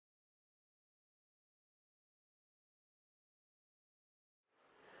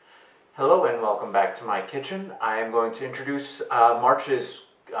Hello and welcome back to my kitchen. I am going to introduce March's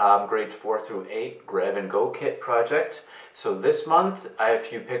grades 4 through 8 Grab and Go Kit project. So this month,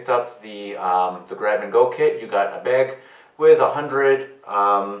 if you picked up the Grab and Go Kit, you got a bag with 100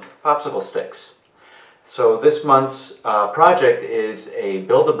 popsicle sticks. So this month's project is a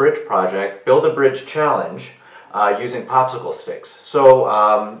Build a Bridge project, Build a Bridge challenge using popsicle sticks.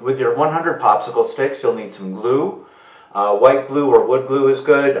 So with your 100 popsicle sticks, you'll need some glue. White glue or wood glue is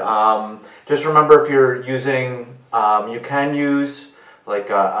good. Just remember, if you're using, you can use like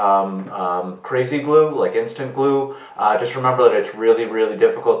crazy glue, like instant glue. Just remember that it's really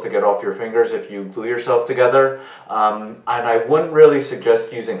difficult to get off your fingers if you glue yourself together. And I wouldn't really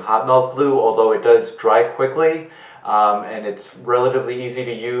suggest using hot melt glue, although it does dry quickly. And it's relatively easy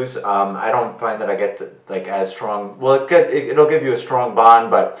to use. I don't find that I get like as strong. Well, it'll give you a strong bond,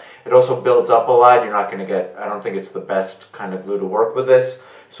 but it also builds up a lot. You're not going to get. I don't think it's the best kind of glue to work with this.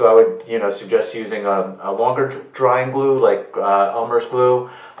 So I would, suggest using a longer drying glue like Elmer's glue,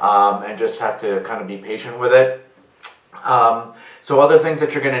 and just have to kind of be patient with it. So other things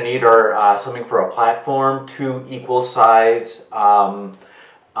that you're going to need are something for a platform, 2 equal size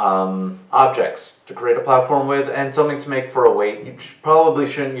objects to create a platform with, and something to make for a weight. You probably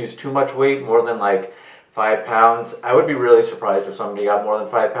shouldn't use too much weight, more than like 5 pounds. I would be really surprised if somebody got more than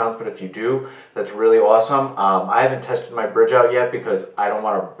 5 pounds, but if you do, that's really awesome. I haven't tested my bridge out yet because I don't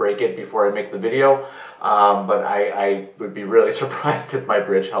want to break it before I make the video, but I would be really surprised if my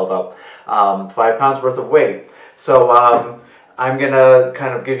bridge held up 5 pounds worth of weight. So I'm going to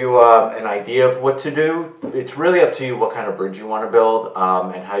kind of give you an idea of what to do. It's really up to you what kind of bridge you want to build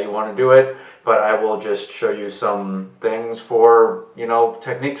and how you want to do it, but I will just show you some things for,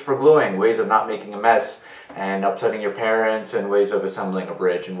 techniques for gluing, ways of not making a mess and upsetting your parents, and ways of assembling a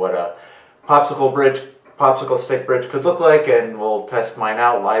bridge, and what a popsicle stick bridge could look like, and we'll test mine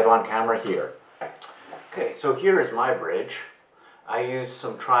out live on camera here. Okay, so here is my bridge. I used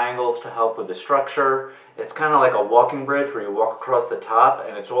some triangles to help with the structure. It's kind of like a walking bridge where you walk across the top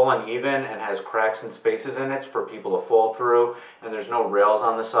and it's all uneven and has cracks and spaces in it for people to fall through, and there's no rails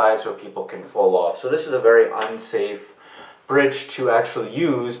on the side so people can fall off. So this is a very unsafe bridge to actually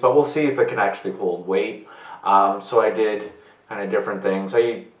use, but we'll see if it can actually hold weight. So I did kind of different things.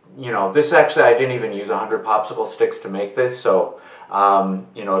 This actually, I didn't even use 100 popsicle sticks to make this, so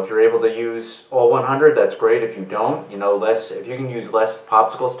if you're able to use all 100, that's great. If you don't, if you can use less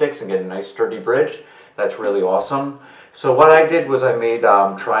popsicle sticks and get a nice sturdy bridge, that's really awesome. So what I did was I made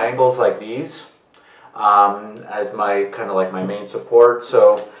triangles like these as my kind of like my main support.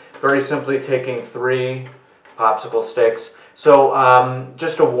 So very simply taking 3 popsicle sticks. So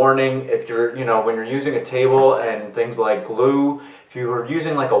just a warning, if you're, when you're using a table and things like glue, if you are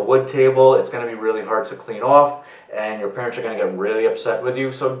using like a wood table, it's going to be really hard to clean off, and your parents are going to get really upset with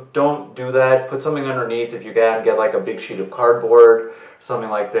you. So don't do that. Put something underneath. If you can, get like a big sheet of cardboard, something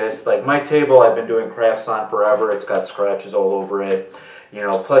like this. Like my table, I've been doing crafts on forever. It's got scratches all over it.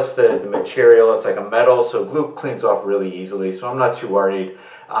 Plus the material, it's like a metal, so glue cleans off really easily, so I'm not too worried.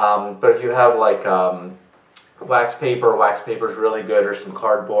 But if you have like wax paper is really good, or some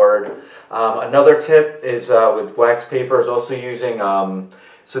cardboard. Another tip is with wax paper is also using,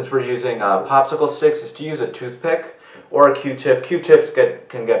 since we're using popsicle sticks, is to use a toothpick or a Q-tip. Q-tips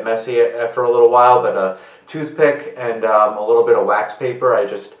can get messy after a little while, but a toothpick and a little bit of wax paper,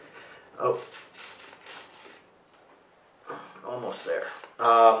 almost there.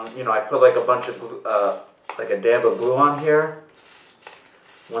 I put like a bunch of glue, like a dab of glue on here.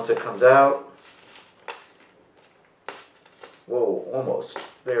 Once it comes out, whoa, almost.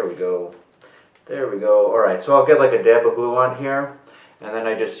 There we go. There we go. All right, so I'll get like a dab of glue on here, and then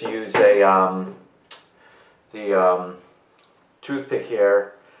I just use the toothpick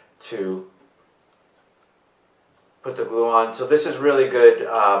here to put the glue on. So this is really good,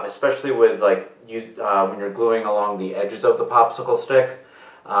 especially with like when you're gluing along the edges of the popsicle stick.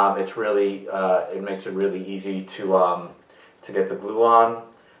 It's really it makes it really easy to get the glue on.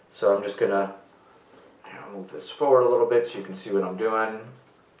 So I'm just gonna move this forward a little bit so you can see what I'm doing.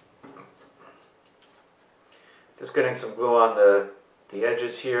 Just getting some glue on the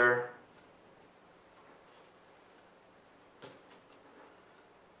edges here.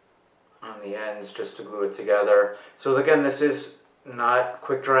 On the ends, just to glue it together. So again, this is not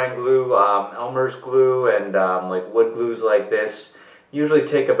quick drying glue. Elmer's glue and like wood glues like this usually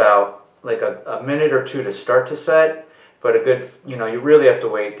take about like a minute or 2 to start to set. But a good, you really have to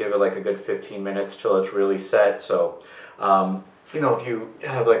wait, give it like a good 15 minutes till it's really set. So, if you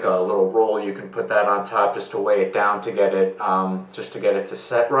have like a little roll, you can put that on top just to weigh it down to get it, to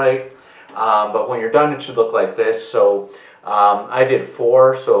set right. But when you're done, it should look like this. So I did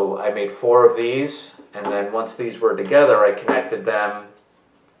 4, so I made 4 of these, and then once these were together, I connected them.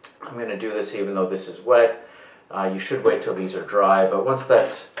 I'm going to do this even though this is wet. You should wait till these are dry, but once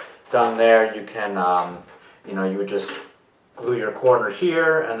that's done there, you can, you would just glue your corner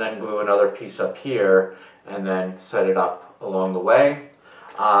here, and then glue another piece up here, and then set it up along the way.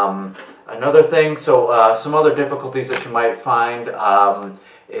 Another thing, so some other difficulties that you might find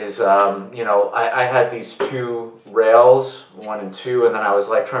is, I had these 2 rails, 1 and 2, and then I was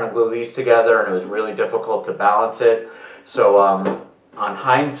like trying to glue these together, and it was really difficult to balance it. So on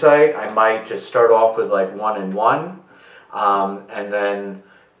hindsight, I might just start off with like 1 and 1, and then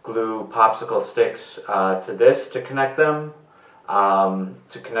glue popsicle sticks to this to connect them,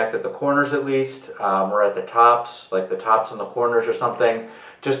 to connect at the corners at least, or at the tops, like the tops and the corners or something,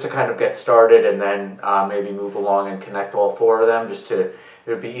 just to kind of get started, and then maybe move along and connect all 4 of them, it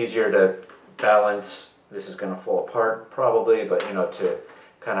would be easier to balance. This is going to fall apart probably, but to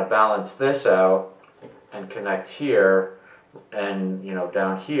kind of balance this out and connect here and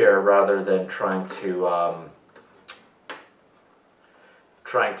down here, rather than trying to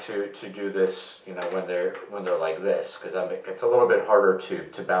do this when they're like this, because it's a little bit harder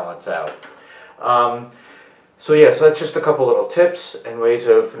to balance out. So that's just a couple little tips and ways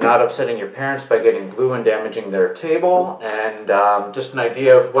of not upsetting your parents by getting glue and damaging their table, and just an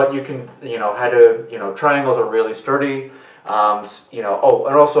idea of what you can, how to, triangles are really sturdy. And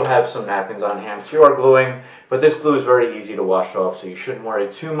also have some napkins on hand if you are gluing, but this glue is very easy to wash off, so you shouldn't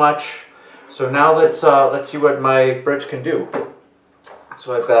worry too much. So now let's see what my bridge can do.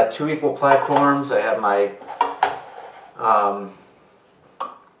 So I've got 2 equal platforms. I have my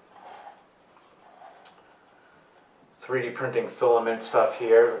 3D printing filament stuff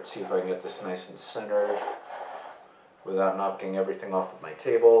here. Let's see if I can get this nice and centered without knocking everything off of my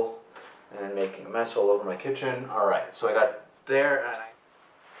table and making a mess all over my kitchen. Alright, so I got there, and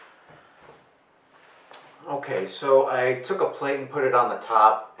okay, so I took a plate and put it on the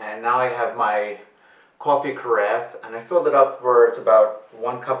top, and now I have my coffee carafe, and I filled it up where it's about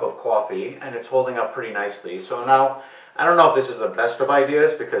 1 cup of coffee, and it's holding up pretty nicely. So now, I don't know if this is the best of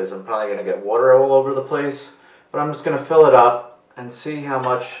ideas, because I'm probably going to get water all over the place, but I'm just going to fill it up and see how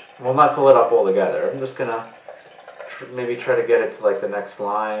much, well, not fill it up all together. I'm just going to maybe try to get it to like the next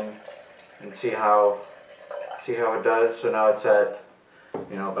line and see how it does. So now it's at,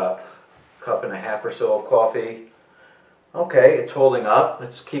 about 1.5 cups or so of coffee. Okay, it's holding up.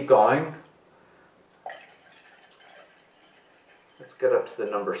 Let's keep going. Let's get up to the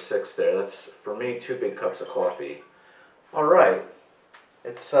number 6 there. That's, for me, 2 big cups of coffee. All right,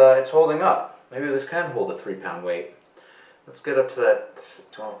 it's holding up. Maybe this can hold a 3-pound weight. Let's get up to that.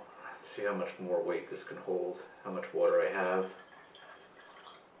 Well, let's see how much more weight this can hold. How much water I have.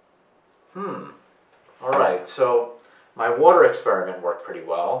 Alright, so my water experiment worked pretty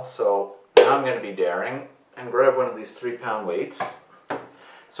well, so now I'm going to be daring and grab one of these 3-pound weights.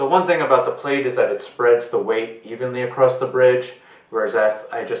 So one thing about the plate is that it spreads the weight evenly across the bridge, whereas if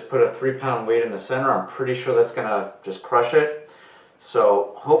I just put a 3-pound weight in the center, I'm pretty sure that's going to just crush it.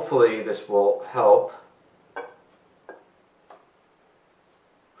 So hopefully this will help.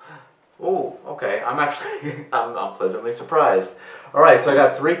 Oh, okay, I'm actually, I'm pleasantly surprised. Alright, so I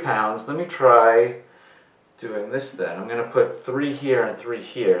got 3 pounds. Let me try doing this then. I'm going to put 3 here and 3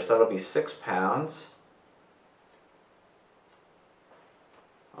 here, so that'll be 6 pounds.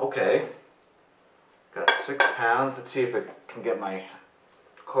 Okay, got 6 pounds. Let's see if I can get my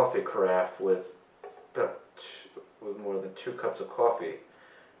coffee carafe with more than 2 cups of coffee.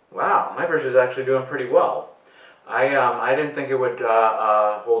 Wow, my bridge is actually doing pretty well. I didn't think it would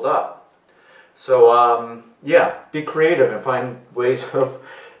hold up. So yeah, be creative and find ways of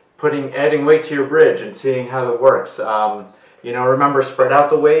adding weight to your bridge and seeing how it works. Remember, spread out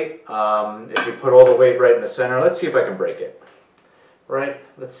the weight. If you put all the weight right in the center, let's see if I can break it. Right?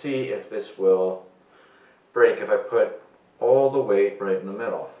 Let's see if this will break if I put all the weight right in the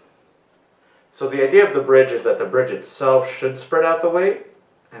middle. So the idea of the bridge is that the bridge itself should spread out the weight,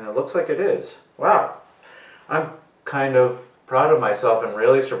 and it looks like it is. Wow. I'm kind of proud of myself and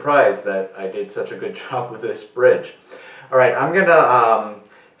really surprised that I did such a good job with this bridge. Alright, I'm going to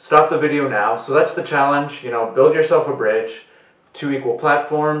stop the video now. So that's the challenge, build yourself a bridge, 2 equal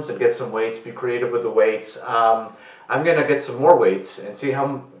platforms, and get some weights, be creative with the weights. I'm going to get some more weights and see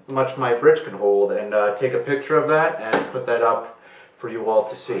how much my bridge can hold, and take a picture of that and put that up for you all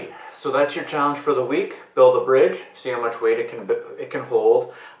to see. So that's your challenge for the week. Build a bridge, see how much weight it can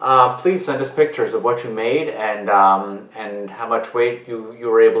hold. Please send us pictures of what you made and how much weight you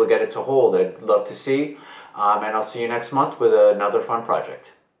were able to get it to hold. I'd love to see. And I'll see you next month with another fun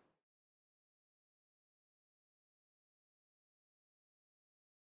project.